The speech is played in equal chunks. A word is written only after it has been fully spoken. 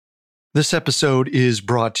This episode is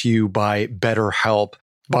brought to you by BetterHelp.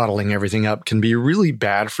 Bottling everything up can be really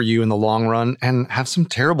bad for you in the long run and have some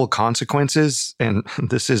terrible consequences. And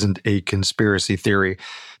this isn't a conspiracy theory.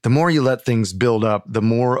 The more you let things build up, the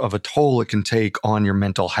more of a toll it can take on your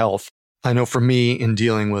mental health. I know for me, in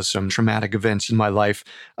dealing with some traumatic events in my life,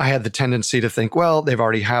 I had the tendency to think, well, they've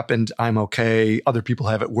already happened. I'm okay. Other people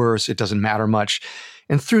have it worse. It doesn't matter much.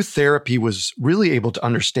 And through therapy, was really able to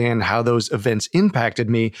understand how those events impacted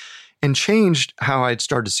me and changed how I'd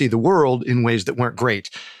start to see the world in ways that weren't great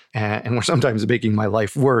and were sometimes making my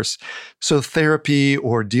life worse. So therapy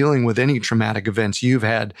or dealing with any traumatic events you've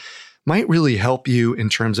had might really help you in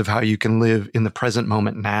terms of how you can live in the present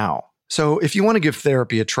moment now. So if you want to give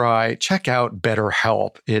therapy a try, check out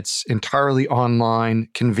BetterHelp. It's entirely online,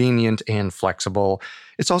 convenient, and flexible.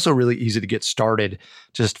 It's also really easy to get started.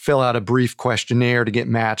 Just fill out a brief questionnaire to get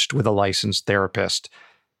matched with a licensed therapist.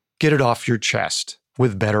 Get it off your chest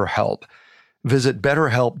with BetterHelp. Visit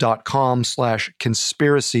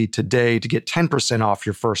betterhelp.com/conspiracy today to get 10% off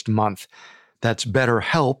your first month. That's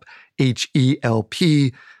BetterHelp,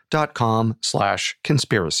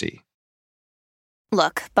 HELP.com/conspiracy.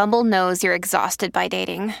 Look, Bumble knows you're exhausted by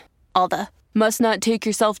dating. All the must not take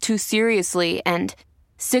yourself too seriously and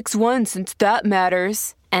 6'1" since that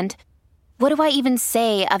matters. And what do I even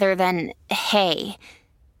say other than, hey?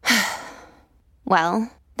 Well,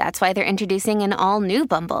 that's why they're introducing an all-new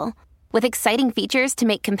Bumble with exciting features to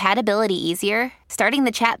make compatibility easier, starting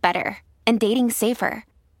the chat better, and dating safer.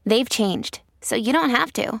 They've changed, so you don't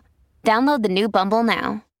have to. Download the new Bumble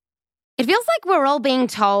now. It feels like we're all being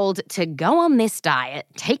told to go on this diet,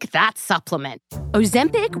 take that supplement.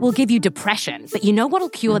 Ozempic will give you depression, but you know what'll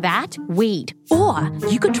cure that? Weed. Or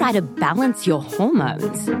you could try to balance your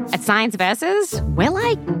hormones. At Science Versus, we're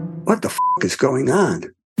like, what the is going on?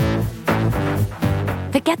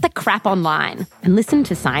 Forget the crap online and listen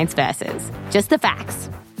to Science Versus. Just the facts.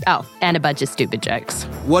 Oh, and a bunch of stupid jokes.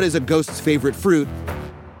 What is a ghost's favorite fruit?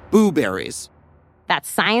 Blueberries. That's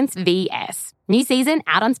Science VS. New season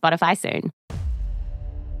out on Spotify soon.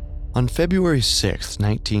 On February 6,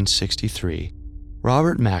 1963,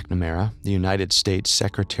 Robert McNamara, the United States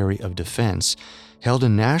Secretary of Defense, held a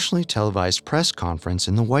nationally televised press conference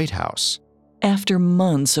in the White House. After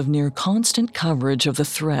months of near-constant coverage of the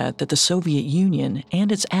threat that the Soviet Union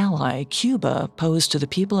and its ally, Cuba, posed to the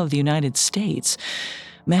people of the United States,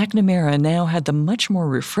 McNamara now had the much more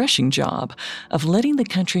refreshing job of letting the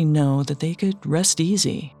country know that they could rest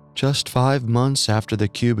easy. Just 5 months after the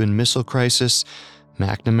Cuban Missile Crisis,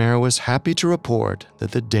 McNamara was happy to report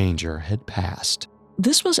that the danger had passed.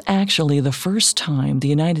 This was actually the first time the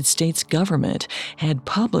United States government had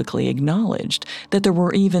publicly acknowledged that there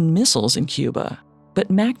were even missiles in Cuba. But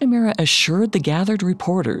McNamara assured the gathered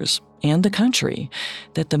reporters and the country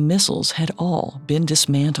that the missiles had all been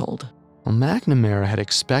dismantled. Well, McNamara had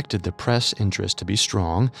expected the press interest to be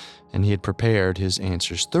strong, and he had prepared his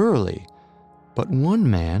answers thoroughly. But one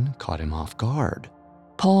man caught him off guard.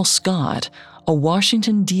 Paul Scott, a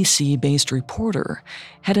Washington, D.C.-based reporter,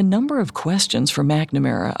 had a number of questions for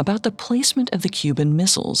McNamara about the placement of the Cuban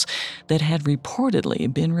missiles that had reportedly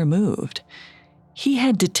been removed. He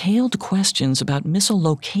had detailed questions about missile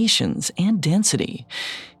locations and density.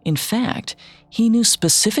 In fact, he knew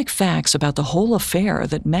specific facts about the whole affair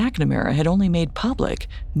that McNamara had only made public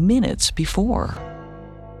minutes before.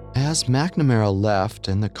 As McNamara left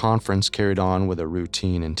and the conference carried on with a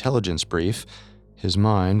routine intelligence brief, his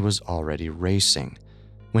mind was already racing.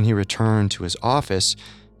 When he returned to his office,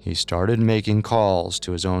 he started making calls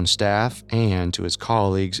to his own staff and to his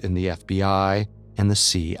colleagues in the FBI and the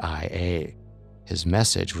CIA. His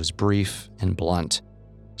message was brief and blunt.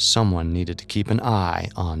 Someone needed to keep an eye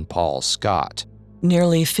on Paul Scott.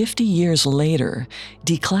 Nearly 50 years later,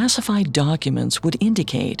 declassified documents would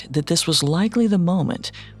indicate that this was likely the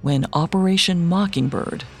moment when Operation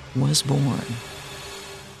Mockingbird was born.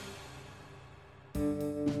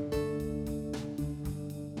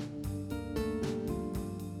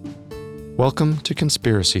 Welcome to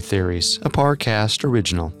Conspiracy Theories, a Parcast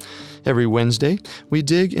original. Every Wednesday, we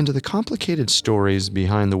dig into the complicated stories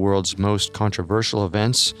behind the world's most controversial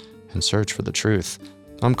events and search for the truth.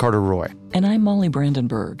 I'm Carter Roy. And I'm Molly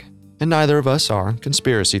Brandenburg. And neither of us are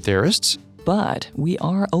conspiracy theorists. But we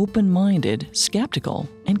are open-minded, skeptical,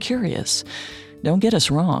 and curious. Don't get us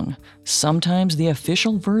wrong. Sometimes the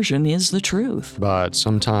official version is the truth. But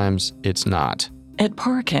sometimes it's not. At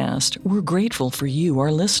Parcast, we're grateful for you,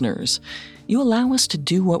 our listeners. You allow us to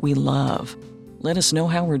do what we love. Let us know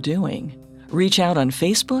how we're doing. Reach out on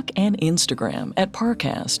Facebook and Instagram at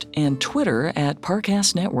Parcast and Twitter at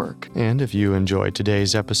Parcast Network. And if you enjoyed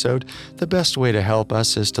today's episode, the best way to help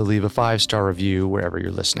us is to leave a 5-star review wherever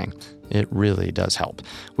you're listening. It really does help.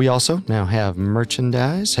 We also now have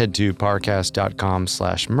merchandise. Head to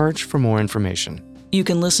parcast.com/merch for more information. You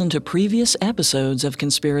can listen to previous episodes of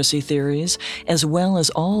Conspiracy Theories, as well as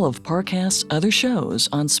all of Parcast's other shows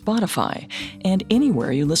on Spotify and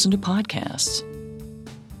anywhere you listen to podcasts.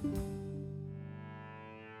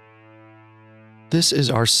 This is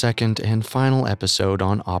our second and final episode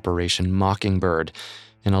on Operation Mockingbird,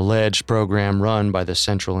 an alleged program run by the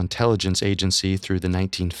Central Intelligence Agency through the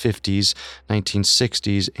 1950s,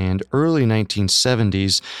 1960s, and early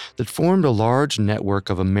 1970s that formed a large network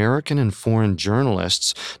of American and foreign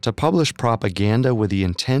journalists to publish propaganda with the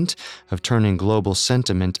intent of turning global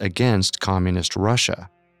sentiment against communist Russia.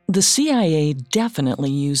 The CIA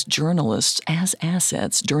definitely used journalists as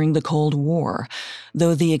assets during the Cold War,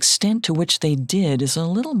 though the extent to which they did is a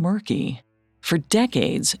little murky. For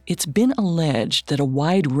decades, it's been alleged that a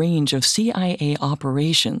wide range of CIA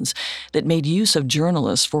operations that made use of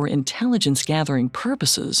journalists for intelligence-gathering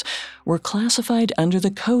purposes were classified under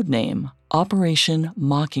the codename Operation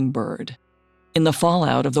Mockingbird. In the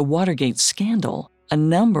fallout of the Watergate scandal, a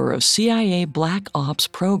number of CIA Black Ops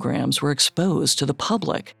programs were exposed to the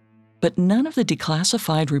public, but none of the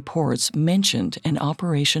declassified reports mentioned an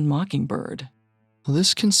Operation Mockingbird. Well,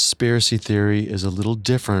 this conspiracy theory is a little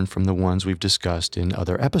different from the ones we've discussed in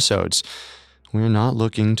other episodes. We're not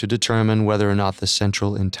looking to determine whether or not the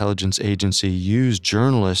Central Intelligence Agency used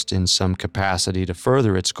journalists in some capacity to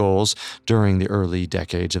further its goals during the early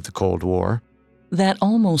decades of the Cold War. That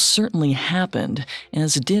almost certainly happened,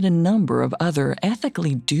 as did a number of other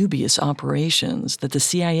ethically dubious operations that the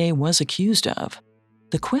CIA was accused of.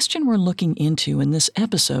 The question we're looking into in this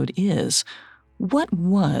episode is, what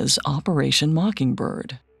was Operation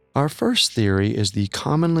Mockingbird? Our first theory is the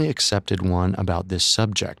commonly accepted one about this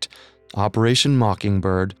subject. Operation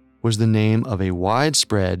Mockingbird was the name of a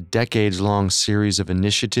widespread, decades-long series of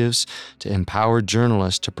initiatives to empower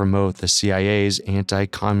journalists to promote the CIA's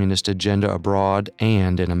anti-communist agenda abroad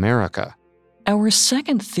and in America. Our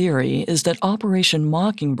second theory is that Operation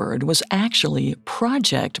Mockingbird was actually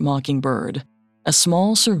Project Mockingbird, a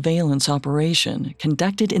small surveillance operation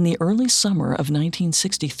conducted in the early summer of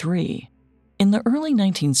 1963. In the early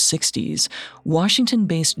 1960s,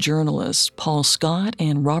 Washington-based journalists Paul Scott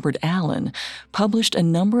and Robert Allen published a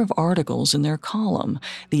number of articles in their column,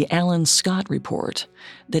 The Allen Scott Report,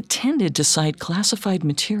 that tended to cite classified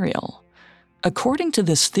material. According to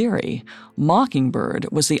this theory, Mockingbird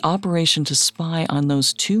was the operation to spy on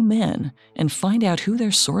those two men and find out who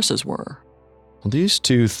their sources were. Well, these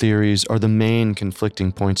two theories are the main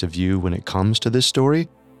conflicting points of view when it comes to this story,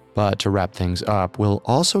 but to wrap things up, we'll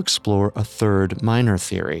also explore a third minor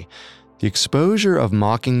theory. The exposure of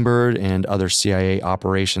Mockingbird and other CIA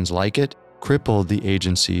operations like it crippled the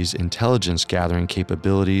agency's intelligence gathering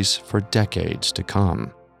capabilities for decades to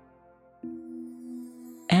come.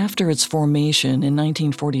 After its formation in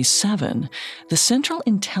 1947, the Central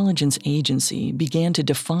Intelligence Agency began to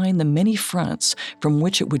define the many fronts from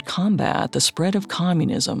which it would combat the spread of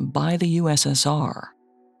communism by the USSR.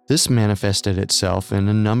 This manifested itself in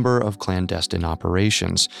a number of clandestine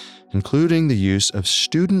operations, including the use of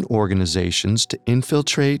student organizations to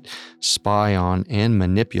infiltrate, spy on, and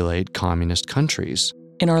manipulate communist countries.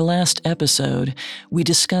 In our last episode, we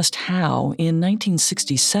discussed how, in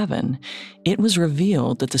 1967, it was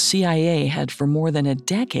revealed that the CIA had for more than a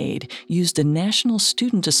decade used the National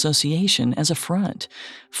Student Association as a front,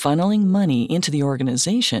 funneling money into the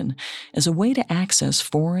organization as a way to access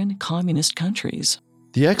foreign communist countries.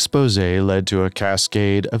 The expose led to a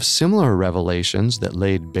cascade of similar revelations that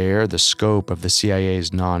laid bare the scope of the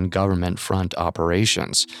CIA's non-government front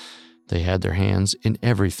operations. They had their hands in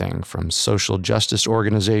everything from social justice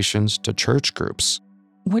organizations to church groups.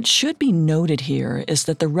 What should be noted here is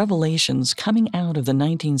that the revelations coming out of the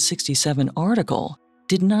 1967 article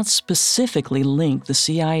did not specifically link the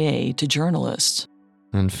CIA to journalists.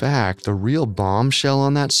 In fact, the real bombshell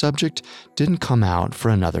on that subject didn't come out for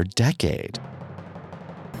another decade.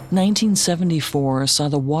 1974 saw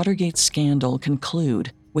the Watergate scandal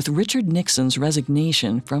conclude with Richard Nixon's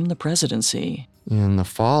resignation from the presidency. In the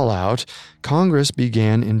fallout, Congress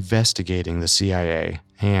began investigating the CIA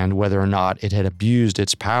and whether or not it had abused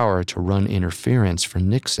its power to run interference for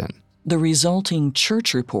Nixon. The resulting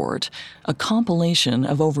Church Report, a compilation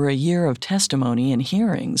of over a year of testimony and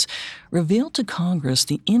hearings, revealed to Congress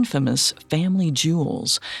the infamous Family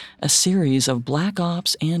Jewels, a series of black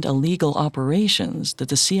ops and illegal operations that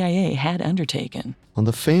the CIA had undertaken. Well,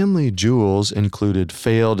 the Family Jewels included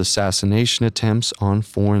failed assassination attempts on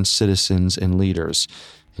foreign citizens and leaders,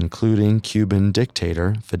 including Cuban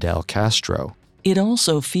dictator Fidel Castro. It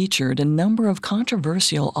also featured a number of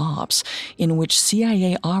controversial ops in which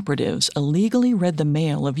CIA operatives illegally read the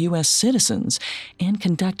mail of U.S. citizens and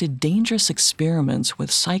conducted dangerous experiments with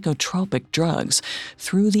psychotropic drugs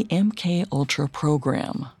through the MK-Ultra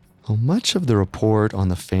program. Well, much of the report on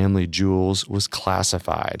the Family Jewels was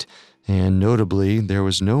classified, and notably, there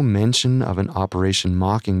was no mention of an Operation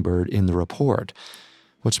Mockingbird in the report.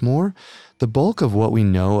 What's more, the bulk of what we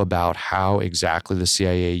know about how exactly the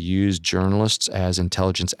CIA used journalists as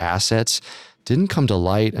intelligence assets didn't come to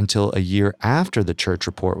light until a year after the Church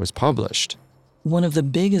Report was published. One of the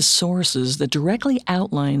biggest sources that directly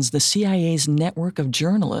outlines the CIA's network of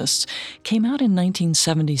journalists came out in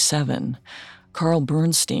 1977. Carl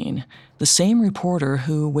Bernstein, the same reporter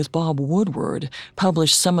who, with Bob Woodward,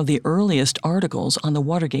 published some of the earliest articles on the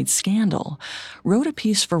Watergate scandal, wrote a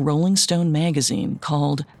piece for Rolling Stone magazine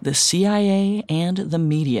called The CIA and the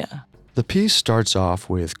Media. The piece starts off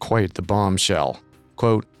with quite the bombshell.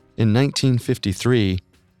 Quote, in 1953,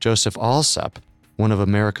 Joseph Alsop, one of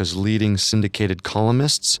America's leading syndicated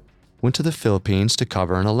columnists, went to the Philippines to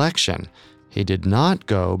cover an election. He did not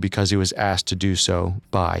go because he was asked to do so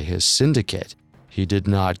by his syndicate. He did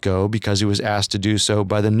not go because he was asked to do so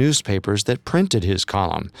by the newspapers that printed his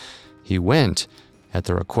column. He went at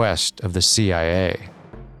the request of the CIA.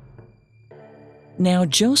 Now,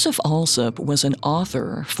 Joseph Alsop was an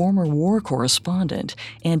author, former war correspondent,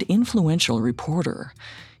 and influential reporter.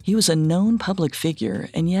 He was a known public figure,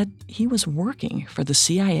 and yet he was working for the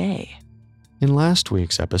CIA. In last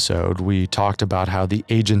week's episode, we talked about how the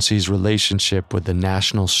agency's relationship with the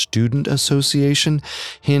National Student Association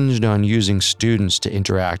hinged on using students to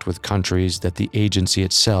interact with countries that the agency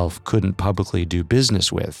itself couldn't publicly do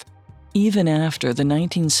business with. Even after the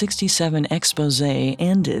 1967 exposé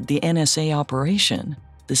ended the NSA operation,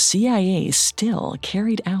 the CIA still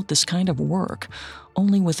carried out this kind of work,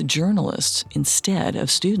 only with journalists instead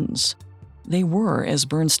of students. They were, as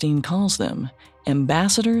Bernstein calls them,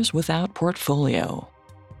 ambassadors without portfolio.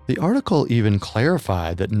 The article even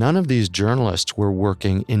clarified that none of these journalists were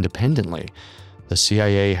working independently. The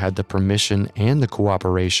CIA had the permission and the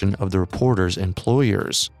cooperation of the reporters'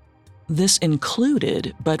 employers. This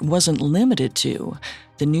included, but wasn't limited to,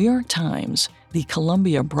 the New York Times, the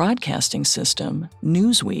Columbia Broadcasting System,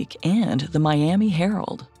 Newsweek, and the Miami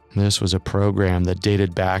Herald. This was a program that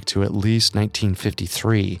dated back to at least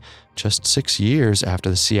 1953, just 6 years after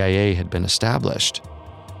the CIA had been established.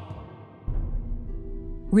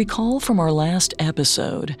 Recall from our last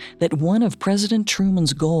episode that one of President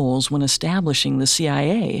Truman's goals when establishing the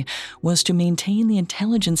CIA was to maintain the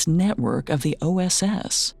intelligence network of the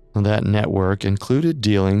OSS. That network included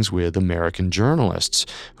dealings with American journalists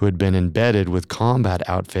who had been embedded with combat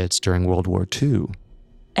outfits during World War II.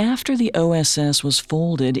 After the OSS was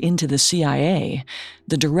folded into the CIA,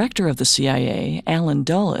 the director of the CIA, Allen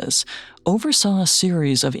Dulles, oversaw a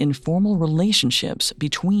series of informal relationships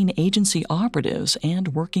between agency operatives and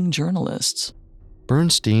working journalists.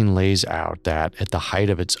 Bernstein lays out that at the height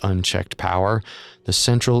of its unchecked power, the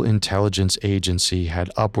Central Intelligence Agency had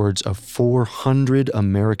upwards of 400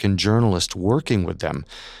 American journalists working with them.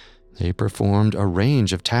 They performed a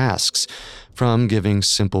range of tasks, from giving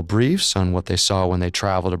simple briefs on what they saw when they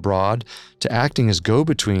traveled abroad to acting as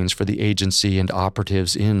go-betweens for the agency and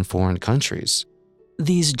operatives in foreign countries.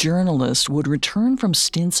 These journalists would return from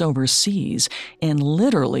stints overseas and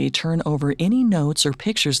literally turn over any notes or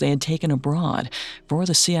pictures they had taken abroad for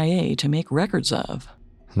the CIA to make records of.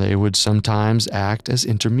 They would sometimes act as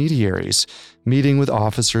intermediaries, meeting with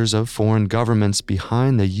officers of foreign governments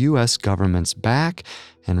behind the U.S. government's back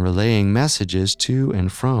and relaying messages to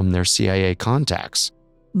and from their CIA contacts.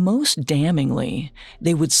 Most damningly,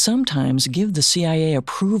 they would sometimes give the CIA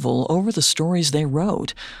approval over the stories they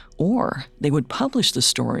wrote, or they would publish the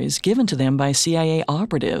stories given to them by CIA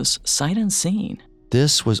operatives sight unseen.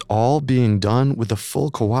 This was all being done with the full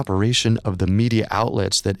cooperation of the media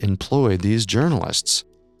outlets that employed these journalists.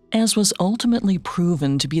 As was ultimately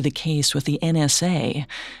proven to be the case with the NSA,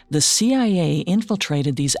 the CIA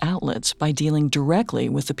infiltrated these outlets by dealing directly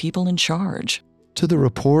with the people in charge. To the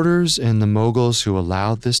reporters and the moguls who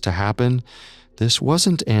allowed this to happen, this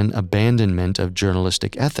wasn't an abandonment of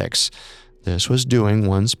journalistic ethics. This was doing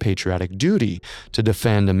one's patriotic duty to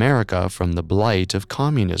defend America from the blight of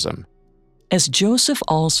communism. As Joseph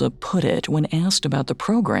also put it when asked about the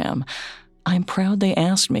program, "I'm proud they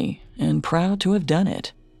asked me, and proud to have done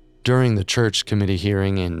it." During the Church Committee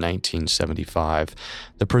hearing in 1975,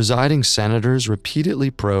 the presiding senators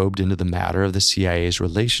repeatedly probed into the matter of the CIA's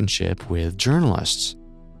relationship with journalists.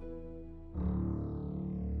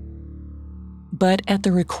 But at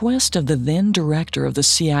the request of the then director of the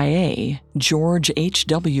CIA, George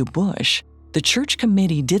H.W. Bush, the Church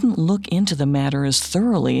Committee didn't look into the matter as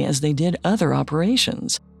thoroughly as they did other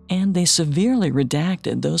operations, and they severely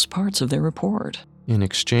redacted those parts of their report. In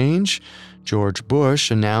exchange, George Bush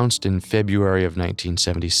announced in February of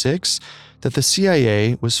 1976 that the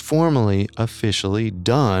CIA was formally, officially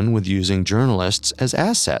done with using journalists as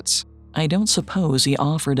assets. I don't suppose he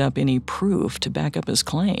offered up any proof to back up his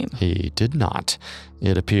claim. He did not.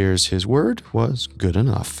 It appears his word was good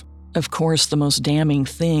enough. Of course, the most damning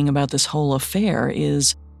thing about this whole affair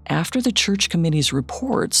is, after the Church Committee's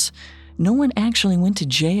reports, no one actually went to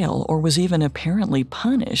jail or was even apparently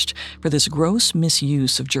punished for this gross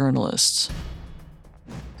misuse of journalists.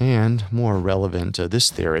 And, more relevant to this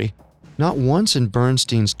theory, not once in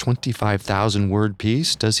Bernstein's 25,000-word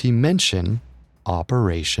piece does he mention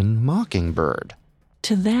Operation Mockingbird.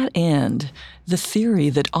 To that end, the theory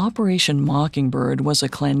that Operation Mockingbird was a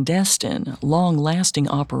clandestine, long-lasting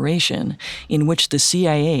operation in which the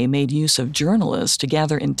CIA made use of journalists to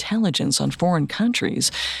gather intelligence on foreign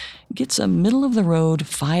countries gets a middle-of-the-road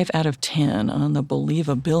 5 out of 10 on the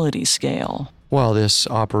believability scale. While this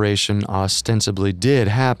operation ostensibly did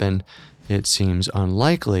happen, it seems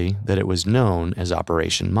unlikely that it was known as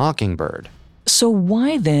Operation Mockingbird. So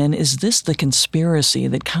why then is this the conspiracy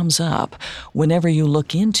that comes up whenever you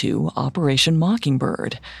look into Operation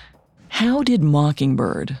Mockingbird? How did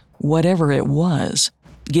Mockingbird, whatever it was,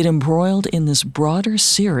 get embroiled in this broader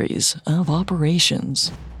series of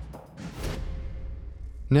operations?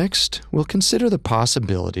 Next, we'll consider the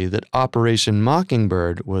possibility that Operation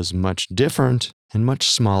Mockingbird was much different and much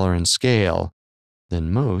smaller in scale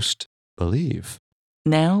than most believe.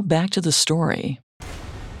 Now back to the story.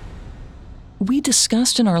 We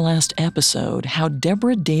discussed in our last episode how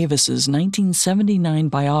Deborah Davis's 1979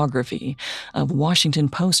 biography of Washington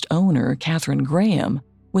Post owner Katharine Graham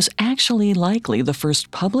was actually likely the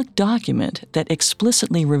first public document that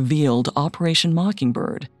explicitly revealed Operation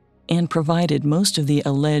Mockingbird and provided most of the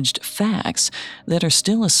alleged facts that are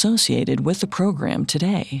still associated with the program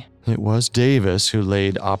today. It was Davis who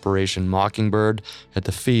laid Operation Mockingbird at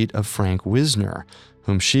the feet of Frank Wisner,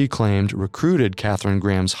 whom she claimed recruited Katharine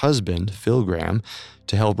Graham's husband, Phil Graham,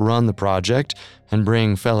 to help run the project and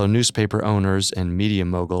bring fellow newspaper owners and media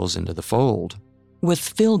moguls into the fold. With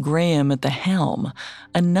Phil Graham at the helm,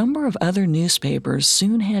 a number of other newspapers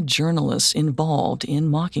soon had journalists involved in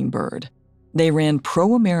Mockingbird. They ran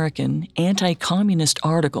pro-American, anti-communist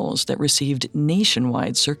articles that received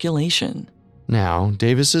nationwide circulation. Now,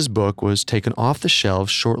 Davis's book was taken off the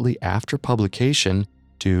shelves shortly after publication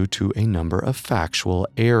due to a number of factual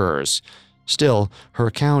errors. Still, her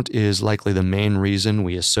account is likely the main reason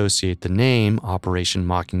we associate the name Operation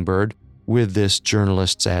Mockingbird with this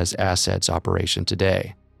journalists as assets operation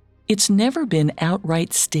today. It's never been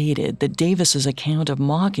outright stated that Davis's account of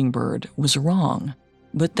Mockingbird was wrong,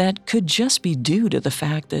 but that could just be due to the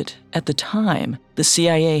fact that, at the time, the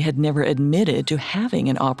CIA had never admitted to having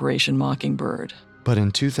an Operation Mockingbird. But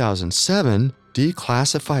in 2007,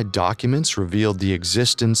 declassified documents revealed the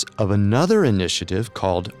existence of another initiative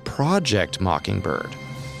called Project Mockingbird.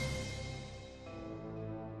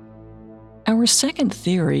 Our second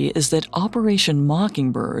theory is that Operation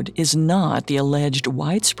Mockingbird is not the alleged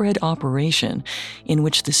widespread operation in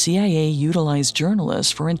which the CIA utilized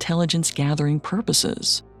journalists for intelligence-gathering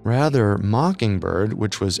purposes. Rather, Mockingbird,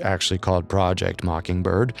 which was actually called Project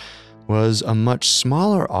Mockingbird, was a much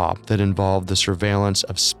smaller op that involved the surveillance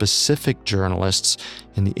of specific journalists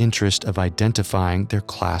in the interest of identifying their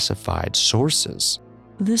classified sources.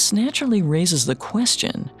 This naturally raises the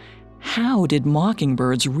question, how did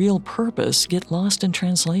Mockingbird's real purpose get lost in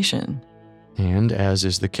translation? And as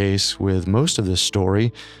is the case with most of this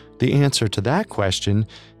story, the answer to that question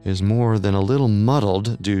is more than a little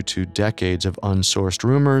muddled due to decades of unsourced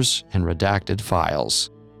rumors and redacted files.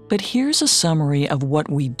 But here's a summary of what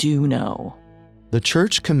we do know. The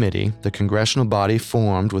Church Committee, the congressional body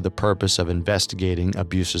formed with the purpose of investigating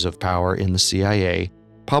abuses of power in the CIA,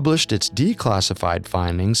 published its declassified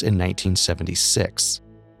findings in 1976.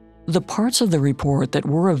 The parts of the report that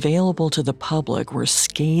were available to the public were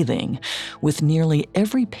scathing, with nearly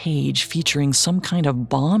every page featuring some kind of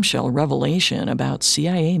bombshell revelation about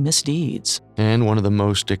CIA misdeeds. And one of the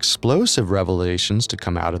most explosive revelations to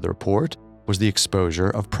come out of the report was the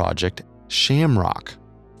exposure of Project Shamrock.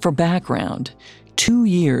 For background, 2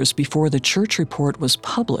 years before the Church Report was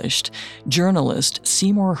published, journalist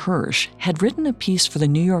Seymour Hersh had written a piece for the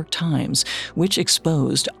New York Times which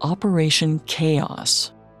exposed Operation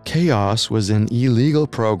Chaos. Chaos was an illegal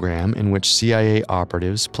program in which CIA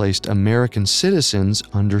operatives placed American citizens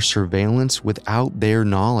under surveillance without their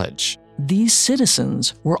knowledge. These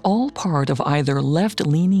citizens were all part of either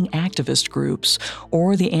left-leaning activist groups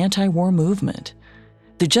or the anti-war movement.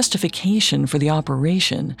 The justification for the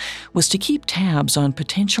operation was to keep tabs on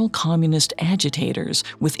potential communist agitators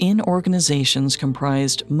within organizations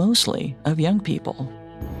comprised mostly of young people.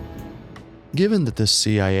 Given that the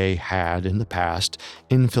CIA had, in the past,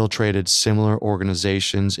 infiltrated similar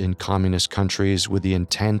organizations in communist countries with the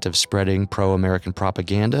intent of spreading pro-American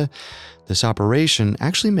propaganda, this operation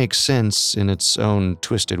actually makes sense in its own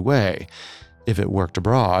twisted way. If it worked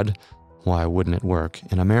abroad, why wouldn't it work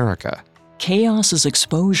in America? Chaos's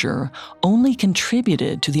exposure only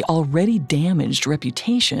contributed to the already damaged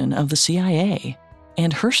reputation of the CIA.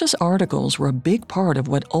 And Hersh's articles were a big part of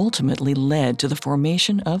what ultimately led to the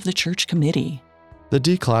formation of the Church Committee. The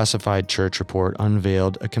declassified Church Report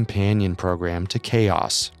unveiled a companion program to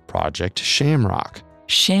Chaos, Project Shamrock.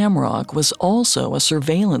 Shamrock was also a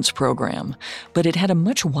surveillance program, but it had a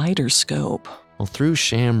much wider scope. Well, through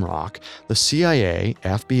Shamrock, the CIA,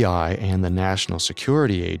 FBI, and the National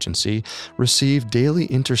Security Agency received daily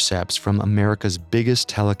intercepts from America's biggest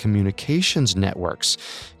telecommunications networks,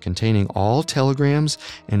 containing all telegrams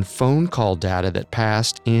and phone call data that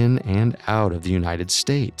passed in and out of the United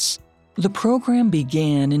States. The program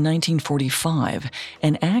began in 1945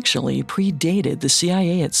 and actually predated the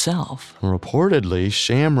CIA itself. Reportedly,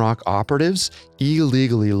 Shamrock operatives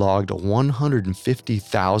illegally logged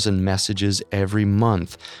 150,000 messages every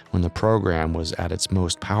month when the program was at its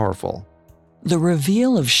most powerful. The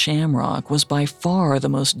reveal of Shamrock was by far the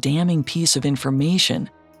most damning piece of information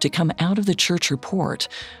to come out of the Church Report,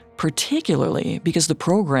 particularly because the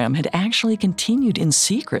program had actually continued in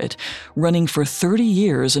secret, running for 30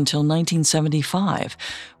 years until 1975,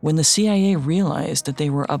 when the CIA realized that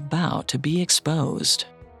they were about to be exposed.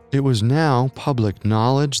 It was now public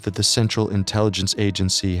knowledge that the Central Intelligence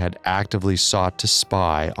Agency had actively sought to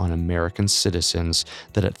spy on American citizens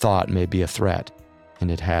that it thought may be a threat,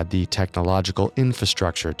 and it had the technological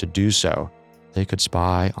infrastructure to do so. They could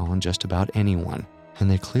spy on just about anyone. And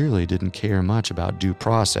they clearly didn't care much about due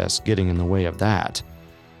process getting in the way of that.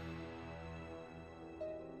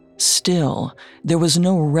 Still, there was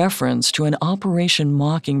no reference to an Operation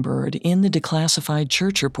Mockingbird in the declassified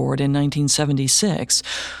Church Report in 1976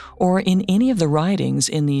 or in any of the writings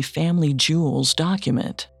in the Family Jewels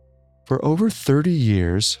document. For over 30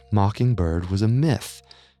 years, Mockingbird was a myth,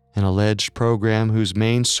 an alleged program whose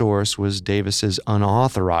main source was Davis's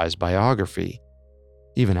unauthorized biography.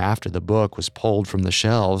 Even after the book was pulled from the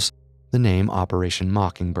shelves, the name Operation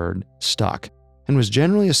Mockingbird stuck and was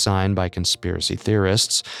generally assigned by conspiracy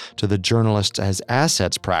theorists to the journalists as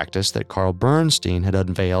assets practice that Carl Bernstein had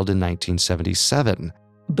unveiled in 1977.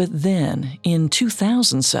 But then, in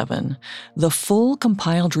 2007, the full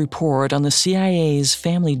compiled report on the CIA's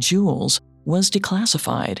Family Jewels was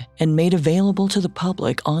declassified and made available to the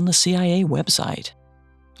public on the CIA website.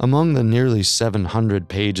 Among the nearly 700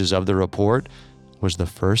 pages of the report was the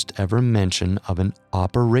first ever mention of an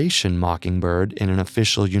Operation Mockingbird in an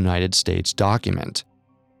official United States document.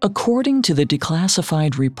 According to the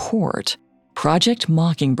declassified report, Project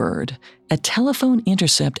Mockingbird, a telephone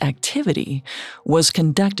intercept activity, was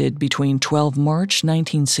conducted between 12 March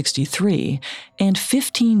 1963 and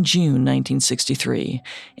 15 June 1963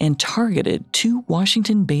 and targeted 2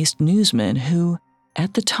 Washington-based newsmen who,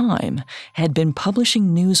 at the time, had been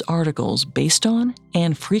publishing news articles based on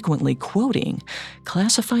and frequently quoting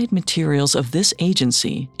classified materials of this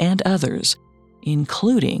agency and others,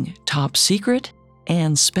 including top secret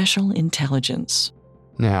and special intelligence.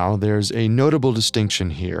 Now, there's a notable distinction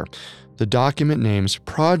here. The document names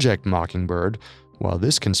Project Mockingbird, while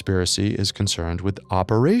this conspiracy is concerned with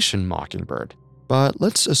Operation Mockingbird. But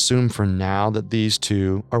let's assume for now that these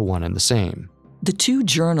two are one and the same. The 2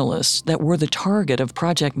 journalists that were the target of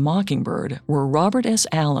Project Mockingbird were Robert S.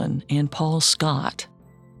 Allen and Paul Scott.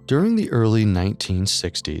 During the early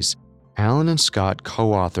 1960s, Allen and Scott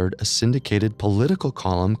co-authored a syndicated political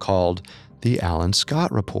column called The Allen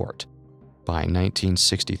Scott Report. By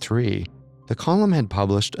 1963, the column had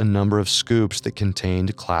published a number of scoops that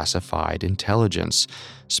contained classified intelligence,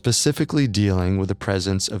 specifically dealing with the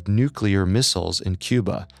presence of nuclear missiles in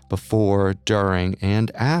Cuba before, during,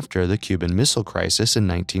 and after the Cuban Missile Crisis in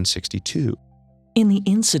 1962. In the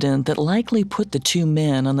incident that likely put the 2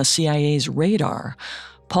 men on the CIA's radar,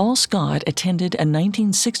 Paul Scott attended a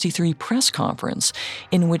 1963 press conference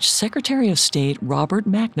in which Secretary of State Robert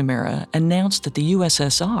McNamara announced that the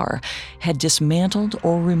USSR had dismantled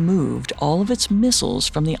or removed all of its missiles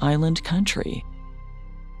from the island country.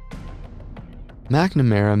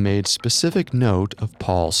 McNamara made specific note of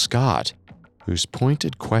Paul Scott, whose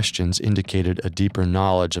pointed questions indicated a deeper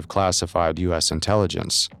knowledge of classified U.S.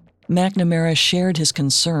 intelligence. McNamara shared his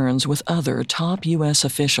concerns with other top U.S.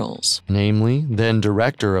 officials, namely then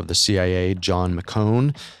Director of the CIA John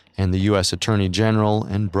McCone and the U.S. Attorney General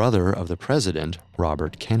and brother of the President,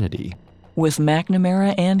 Robert Kennedy. With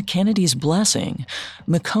McNamara and Kennedy's blessing,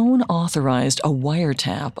 McCone authorized a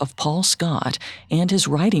wiretap of Paul Scott and his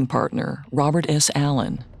writing partner, Robert S.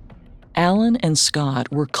 Allen. Allen and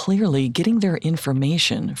Scott were clearly getting their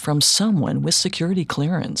information from someone with security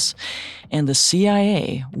clearance, and the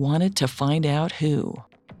CIA wanted to find out who.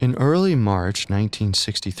 In early March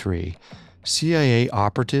 1963, CIA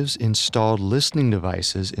operatives installed listening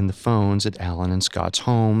devices in the phones at Allen and Scott's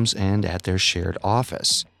homes and at their shared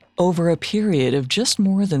office. Over a period of just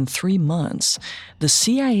more than 3 months, the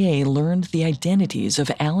CIA learned the identities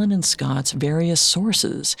of Allen and Scott's various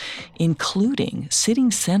sources, including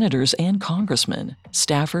sitting senators and congressmen,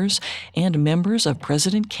 staffers, and members of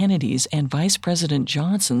President Kennedy's and Vice President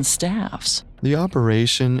Johnson's staffs. The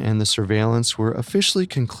operation and the surveillance were officially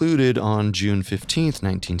concluded on June 15,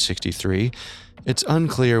 1963. It's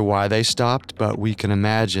unclear why they stopped, but we can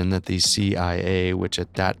imagine that the CIA, which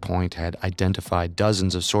at that point had identified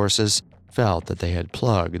dozens of sources, felt that they had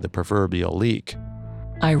plugged the proverbial leak.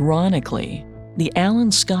 Ironically, the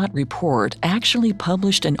Allen Scott report actually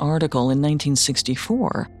published an article in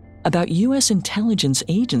 1964 about U.S. intelligence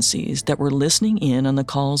agencies that were listening in on the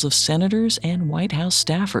calls of senators and White House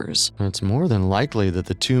staffers. It's more than likely that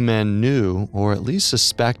the two men knew, or at least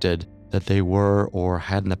suspected, that they were or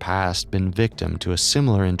had in the past been victim to a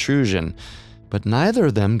similar intrusion, but neither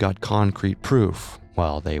of them got concrete proof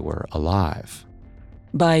while they were alive.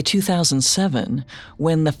 By 2007,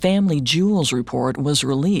 when the Family Jewels report was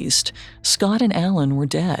released, Scott and Allen were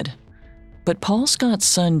dead. But Paul Scott's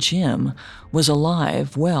son Jim was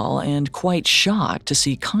alive, well, and quite shocked to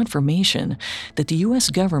see confirmation that the U.S.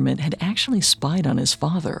 government had actually spied on his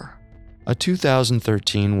father. A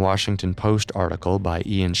 2013 Washington Post article by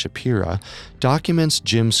Ian Shapira documents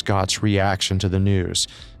Jim Scott's reaction to the news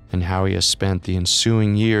and how he has spent the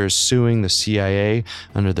ensuing years suing the CIA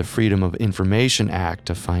under the Freedom of Information Act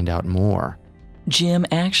to find out more. Jim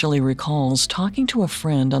actually recalls talking to a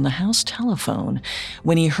friend on the house telephone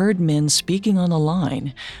when he heard men speaking on the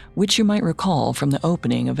line, which you might recall from the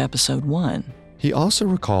opening of Episode 1. He also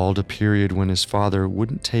recalled a period when his father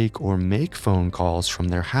wouldn't take or make phone calls from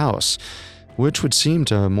their house, which would seem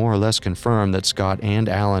to more or less confirm that Scott and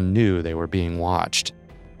Allen knew they were being watched.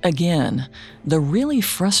 Again, the really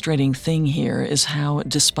frustrating thing here is how,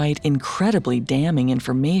 despite incredibly damning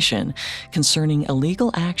information concerning illegal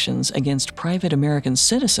actions against private American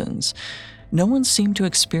citizens, no one seemed to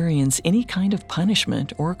experience any kind of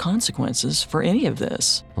punishment or consequences for any of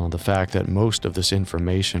this. Well, the fact that most of this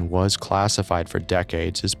information was classified for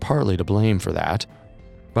decades is partly to blame for that.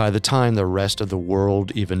 By the time the rest of the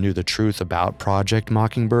world even knew the truth about Project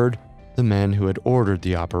Mockingbird, the men who had ordered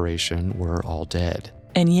the operation were all dead.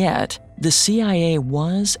 And yet, the CIA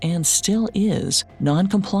was and still is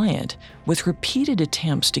non-compliant with repeated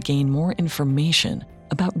attempts to gain more information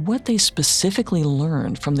about what they specifically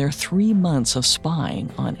learned from their 3 months of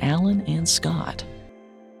spying on Allen and Scott.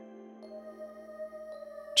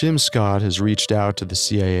 Jim Scott has reached out to the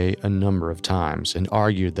CIA a number of times and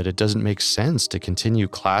argued that it doesn't make sense to continue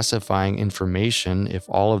classifying information if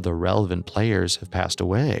all of the relevant players have passed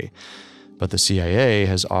away. But the CIA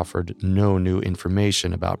has offered no new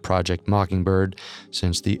information about Project Mockingbird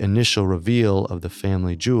since the initial reveal of the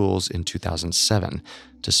Family Jewels in 2007,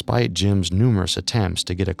 despite Jim's numerous attempts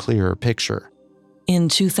to get a clearer picture. In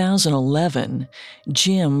 2011,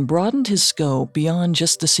 Jim broadened his scope beyond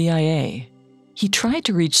just the CIA. He tried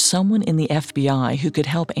to reach someone in the FBI who could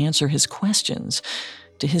help answer his questions.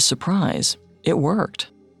 To his surprise, it worked.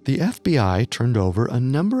 The FBI turned over a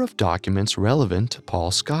number of documents relevant to Paul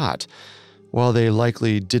Scott. While they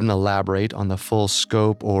likely didn't elaborate on the full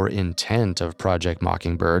scope or intent of Project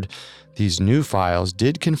Mockingbird, these new files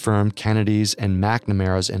did confirm Kennedy's and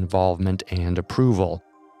McNamara's involvement and approval,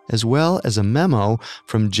 as well as a memo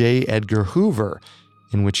from J. Edgar Hoover,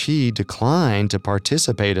 in which he declined to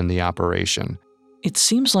participate in the operation. It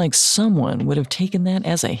seems like someone would have taken that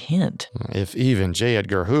as a hint. If even J.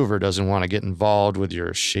 Edgar Hoover doesn't want to get involved with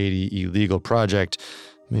your shady, illegal project,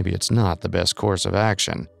 maybe it's not the best course of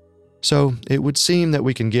action. So it would seem that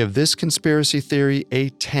we can give this conspiracy theory a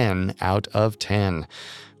 10 out of 10.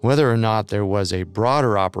 Whether or not there was a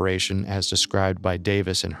broader operation as described by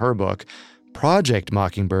Davis in her book, Project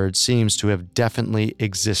Mockingbird seems to have definitely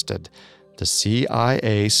existed. The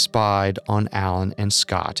CIA spied on Allen and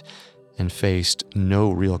Scott and faced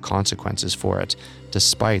no real consequences for it,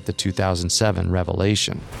 despite the 2007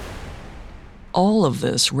 revelation. All of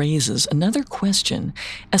this raises another question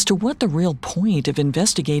as to what the real point of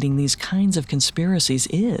investigating these kinds of conspiracies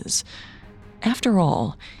is. After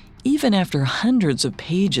all, even after hundreds of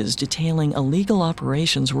pages detailing illegal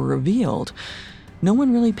operations were revealed, no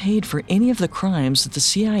one really paid for any of the crimes that the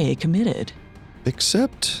CIA committed.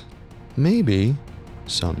 Except, maybe,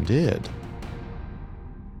 some did.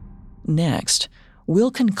 Next,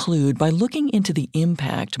 we'll conclude by looking into the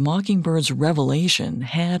impact Mockingbird's revelation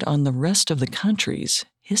had on the rest of the country's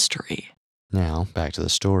history. Now, back to the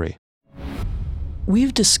story.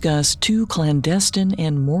 We've discussed two clandestine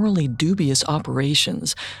and morally dubious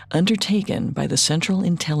operations undertaken by the Central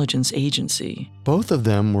Intelligence Agency. Both of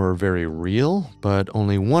them were very real, but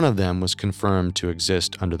only one of them was confirmed to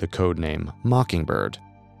exist under the codename Mockingbird.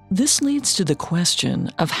 This leads to the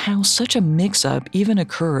question of how such a mix-up even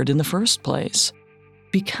occurred in the first place.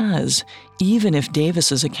 Because even if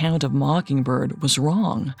Davis's account of Mockingbird was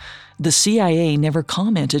wrong, the CIA never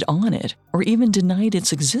commented on it or even denied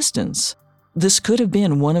its existence. This could have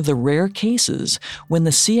been one of the rare cases when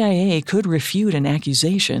the CIA could refute an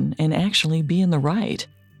accusation and actually be in the right.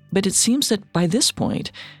 But it seems that by this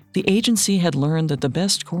point, the agency had learned that the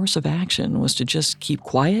best course of action was to just keep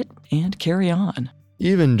quiet and carry on.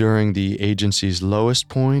 Even during the agency's lowest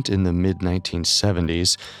point in the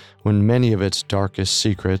mid-1970s, when many of its darkest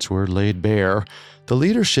secrets were laid bare, the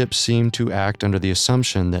leadership seemed to act under the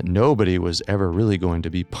assumption that nobody was ever really going to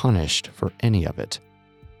be punished for any of it.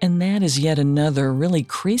 And that is yet another really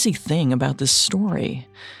crazy thing about this story.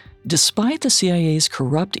 Despite the CIA's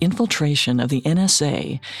corrupt infiltration of the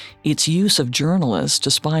NSA, its use of journalists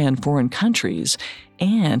to spy on foreign countries,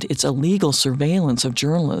 and its illegal surveillance of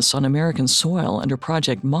journalists on American soil under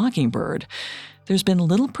Project Mockingbird, there's been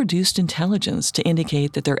little produced intelligence to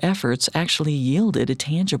indicate that their efforts actually yielded a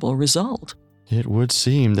tangible result. It would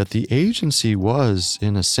seem that the agency was,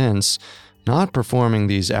 in a sense, not performing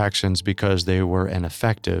these actions because they were an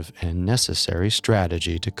effective and necessary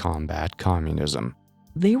strategy to combat communism.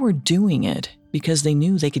 They were doing it because they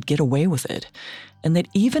knew they could get away with it, and that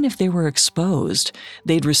even if they were exposed,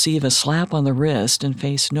 they'd receive a slap on the wrist and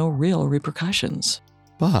face no real repercussions.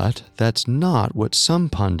 But that's not what some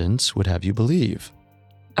pundits would have you believe.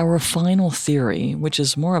 Our final theory, which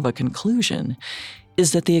is more of a conclusion,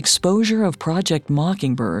 is that the exposure of Project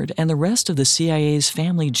Mockingbird and the rest of the CIA's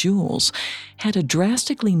family jewels had a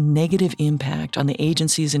drastically negative impact on the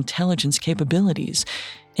agency's intelligence capabilities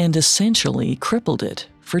and essentially crippled it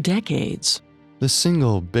for decades. The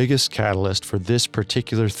single biggest catalyst for this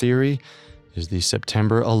particular theory is the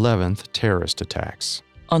September 11th terrorist attacks.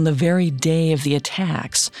 On the very day of the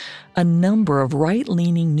attacks, a number of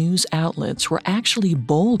right-leaning news outlets were actually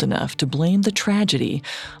bold enough to blame the tragedy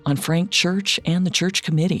on Frank Church and the Church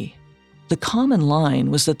Committee. The common line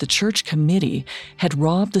was that the Church Committee had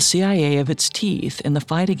robbed the CIA of its teeth in the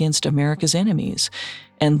fight against America's enemies,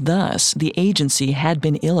 and thus the agency had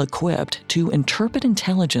been ill-equipped to interpret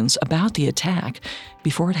intelligence about the attack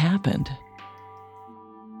before it happened.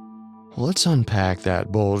 Let's unpack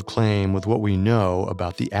that bold claim with what we know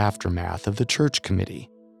about the aftermath of the Church Committee.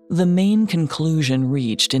 The main conclusion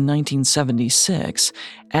reached in 1976,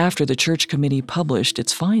 after the Church Committee published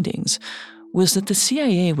its findings, was that the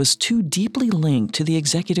CIA was too deeply linked to the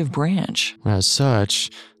executive branch. As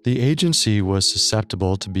such, the agency was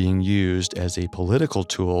susceptible to being used as a political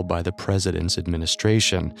tool by the president's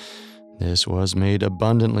administration. This was made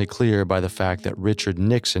abundantly clear by the fact that Richard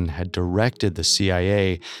Nixon had directed the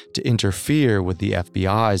CIA to interfere with the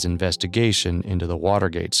FBI's investigation into the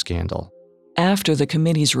Watergate scandal. After the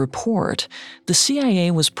committee's report, the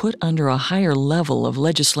CIA was put under a higher level of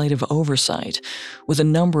legislative oversight, with a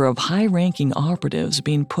number of high-ranking operatives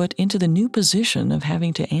being put into the new position of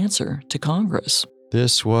having to answer to Congress.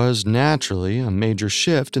 This was naturally a major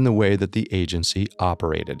shift in the way that the agency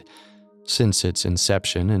operated. Since its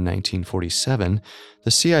inception in 1947,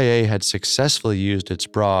 the CIA had successfully used its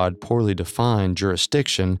broad, poorly defined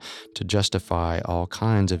jurisdiction to justify all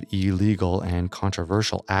kinds of illegal and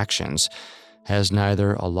controversial actions. As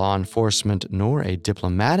neither a law enforcement nor a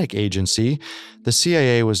diplomatic agency, the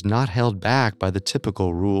CIA was not held back by the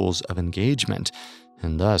typical rules of engagement,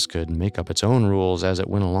 and thus could make up its own rules as it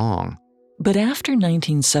went along. But after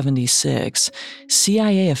 1976,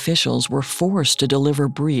 CIA officials were forced to deliver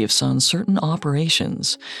briefs on certain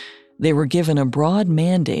operations. They were given a broad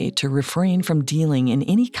mandate to refrain from dealing in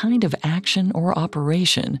any kind of action or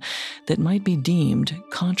operation that might be deemed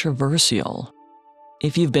controversial.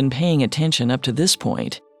 If you've been paying attention up to this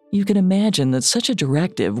point, you can imagine that such a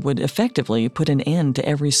directive would effectively put an end to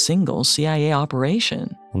every single CIA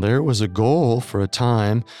operation. There was a goal for a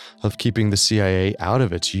time of keeping the CIA out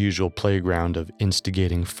of its usual playground of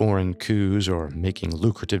instigating foreign coups or making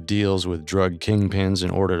lucrative deals with drug kingpins in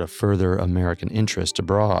order to further American interest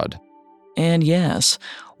abroad. And yes,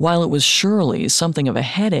 while it was surely something of a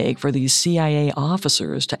headache for these CIA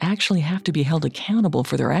officers to actually have to be held accountable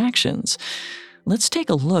for their actions, let's take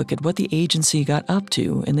a look at what the agency got up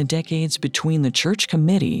to in the decades between the Church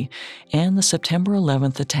Committee and the September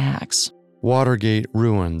 11th attacks. Watergate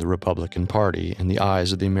ruined the Republican Party in the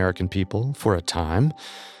eyes of the American people for a time.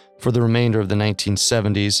 For the remainder of the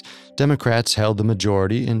 1970s, Democrats held the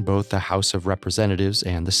majority in both the House of Representatives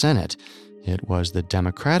and the Senate. It was the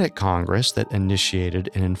Democratic Congress that initiated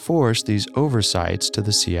and enforced these oversights to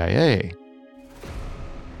the CIA.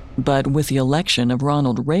 But with the election of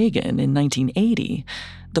Ronald Reagan in 1980,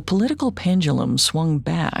 the political pendulum swung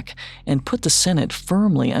back and put the Senate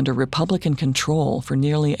firmly under Republican control for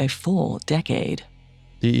nearly a full decade.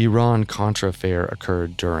 The Iran-Contra affair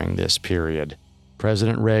occurred during this period.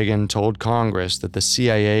 President Reagan told Congress that the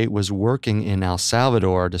CIA was working in El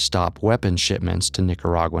Salvador to stop weapons shipments to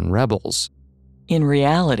Nicaraguan rebels. In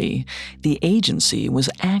reality, the agency was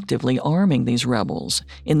actively arming these rebels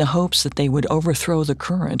in the hopes that they would overthrow the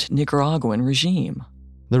current Nicaraguan regime.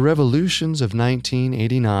 The revolutions of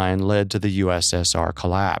 1989 led to the USSR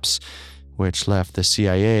collapse, which left the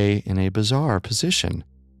CIA in a bizarre position.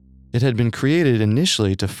 It had been created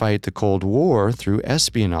initially to fight the Cold War through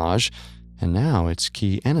espionage, and now its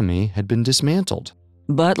key enemy had been dismantled.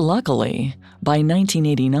 But luckily, by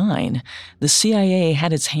 1989, the CIA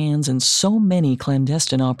had its hands in so many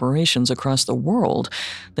clandestine operations across the world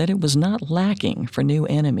that it was not lacking for new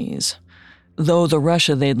enemies. Though the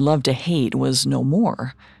Russia they'd love to hate was no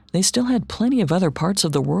more, they still had plenty of other parts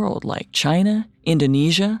of the world like China,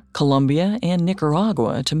 Indonesia, Colombia, and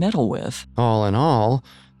Nicaragua to meddle with. All in all,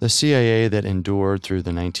 the CIA that endured through the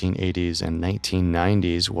 1980s and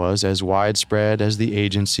 1990s was as widespread as the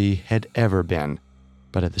agency had ever been,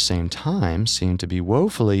 but at the same time seemed to be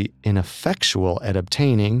woefully ineffectual at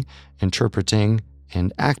obtaining, interpreting,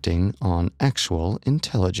 and acting on actual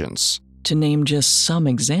intelligence. To name just some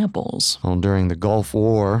examples. During the Gulf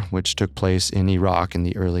War, which took place in Iraq in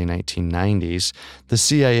the early 1990s, the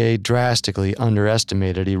CIA drastically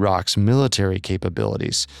underestimated Iraq's military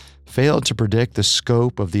capabilities, failed to predict the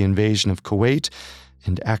scope of the invasion of Kuwait,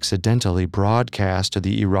 and accidentally broadcast to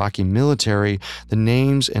the Iraqi military the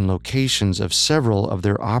names and locations of several of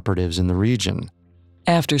their operatives in the region.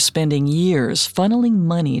 After spending years funneling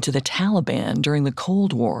money to the Taliban during the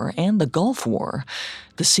Cold War and the Gulf War,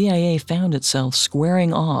 the CIA found itself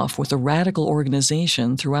squaring off with a radical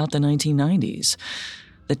organization throughout the 1990s.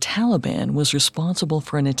 The Taliban was responsible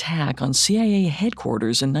for an attack on CIA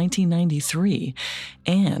headquarters in 1993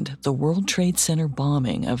 and the World Trade Center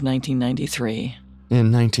bombing of 1993. In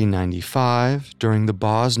 1995, during the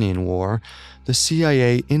Bosnian War, the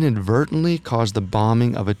CIA inadvertently caused the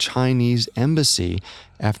bombing of a Chinese embassy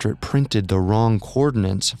after it printed the wrong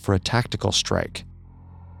coordinates for a tactical strike.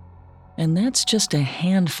 And that's just a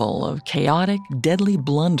handful of chaotic, deadly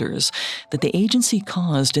blunders that the agency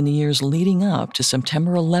caused in the years leading up to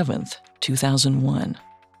September 11th, 2001.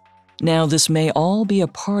 Now, this may all be a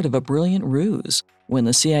part of a brilliant ruse. When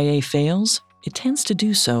the CIA fails, it tends to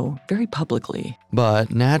do so very publicly.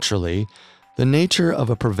 But naturally, the nature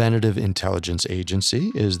of a preventative intelligence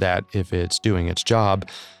agency is that if it's doing its job,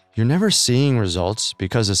 you're never seeing results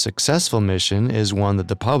because a successful mission is one that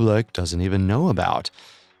the public doesn't even know about.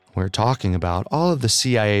 We're talking about all of the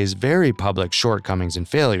CIA's very public shortcomings and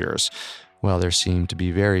failures. Well, there seem to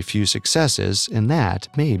be very few successes, and that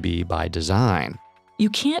may be by design. You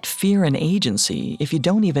can't fear an agency if you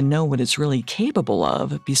don't even know what it's really capable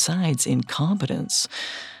of besides incompetence.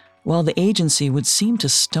 While the agency would seem to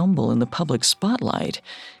stumble in the public spotlight,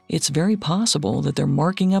 it's very possible that they're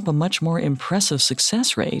marking up a much more impressive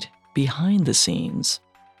success rate behind the scenes.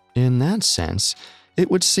 In that sense, it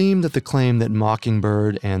would seem that the claim that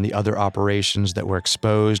Mockingbird and the other operations that were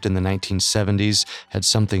exposed in the 1970s had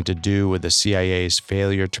something to do with the CIA's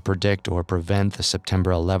failure to predict or prevent the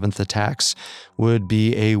September 11th attacks would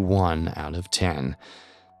be a 1 out of 10.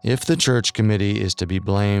 If the Church Committee is to be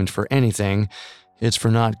blamed for anything, it's for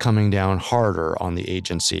not coming down harder on the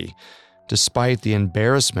agency. Despite the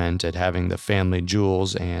embarrassment at having the family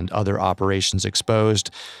jewels and other operations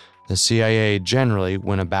exposed, the CIA generally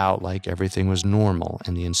went about like everything was normal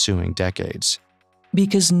in the ensuing decades.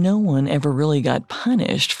 Because no one ever really got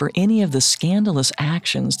punished for any of the scandalous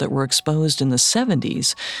actions that were exposed in the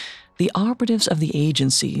 70s, the operatives of the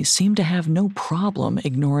agency seemed to have no problem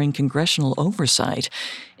ignoring congressional oversight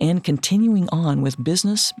and continuing on with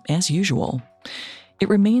business as usual. It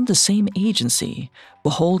remained the same agency,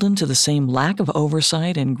 beholden to the same lack of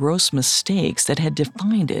oversight and gross mistakes that had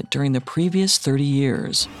defined it during the previous 30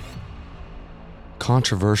 years.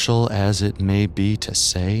 Controversial as it may be to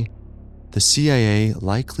say, the CIA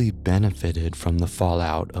likely benefited from the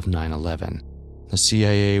fallout of 9/11. The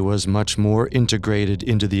CIA was much more integrated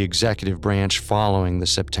into the executive branch following the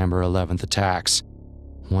September 11th attacks.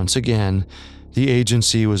 Once again, the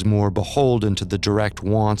agency was more beholden to the direct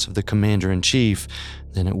wants of the commander-in-chief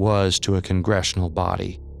than it was to a congressional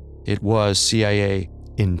body. It was CIA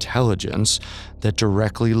intelligence that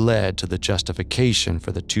directly led to the justification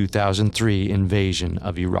for the 2003 invasion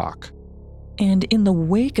of Iraq. And in the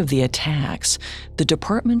wake of the attacks, the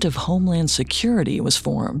Department of Homeland Security was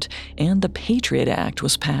formed and the Patriot Act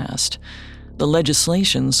was passed. The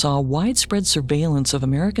legislation saw widespread surveillance of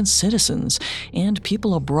American citizens and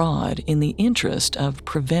people abroad in the interest of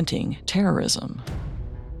preventing terrorism.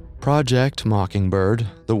 Project Mockingbird,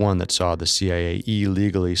 the one that saw the CIA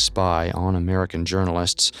illegally spy on American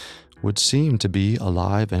journalists, would seem to be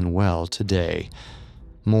alive and well today.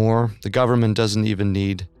 More, the government doesn't even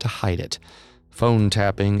need to hide it. Phone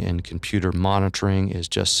tapping and computer monitoring is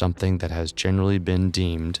just something that has generally been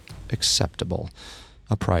deemed acceptable,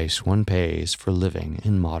 a price one pays for living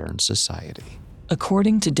in modern society.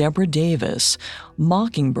 According to Deborah Davis,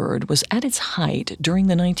 Mockingbird was at its height during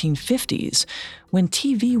the 1950s, when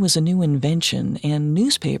TV was a new invention and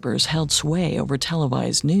newspapers held sway over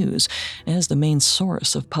televised news as the main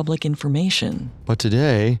source of public information. But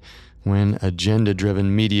today, when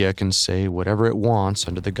agenda-driven media can say whatever it wants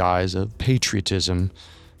under the guise of patriotism,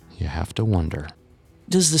 you have to wonder.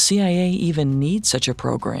 Does the CIA even need such a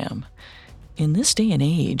program? In this day and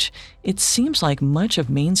age, it seems like much of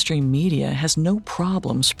mainstream media has no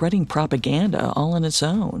problem spreading propaganda all on its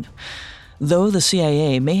own. Though the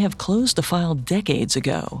CIA may have closed the file decades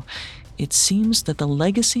ago, it seems that the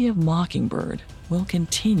legacy of Mockingbird will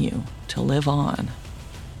continue to live on.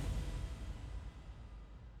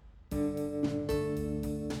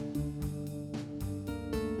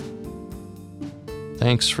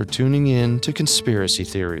 Thanks for tuning in to Conspiracy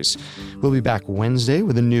Theories. We'll be back Wednesday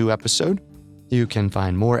with a new episode. You can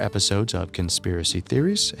find more episodes of Conspiracy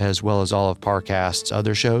Theories, as well as all of Parcast's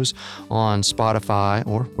other shows, on Spotify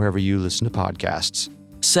or wherever you listen to podcasts.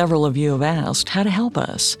 Several of you have asked how to help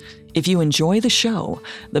us. If you enjoy the show,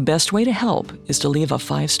 the best way to help is to leave a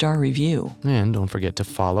 5-star review. And don't forget to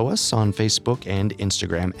follow us on Facebook and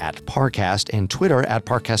Instagram at Parcast and Twitter at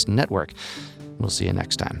Parcast Network. We'll see you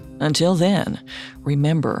next time. Until then,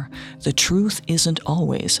 remember, the truth isn't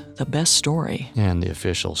always the best story. And the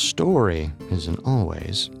official story isn't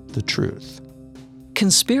always the truth.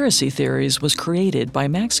 Conspiracy Theories was created by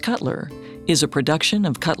Max Cutler, is a production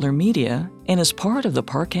of Cutler Media, and is part of the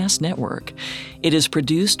Parcast Network. It is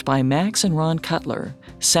produced by Max and Ron Cutler,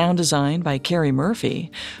 sound design by Carrie Murphy,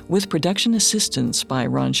 with production assistance by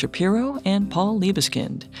Ron Shapiro and Paul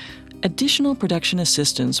Liebeskind. Additional production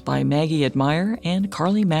assistance by Maggie Admire and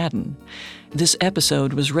Carly Madden. This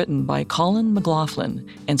episode was written by Colin McLaughlin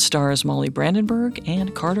and stars Molly Brandenburg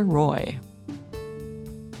and Carter Roy.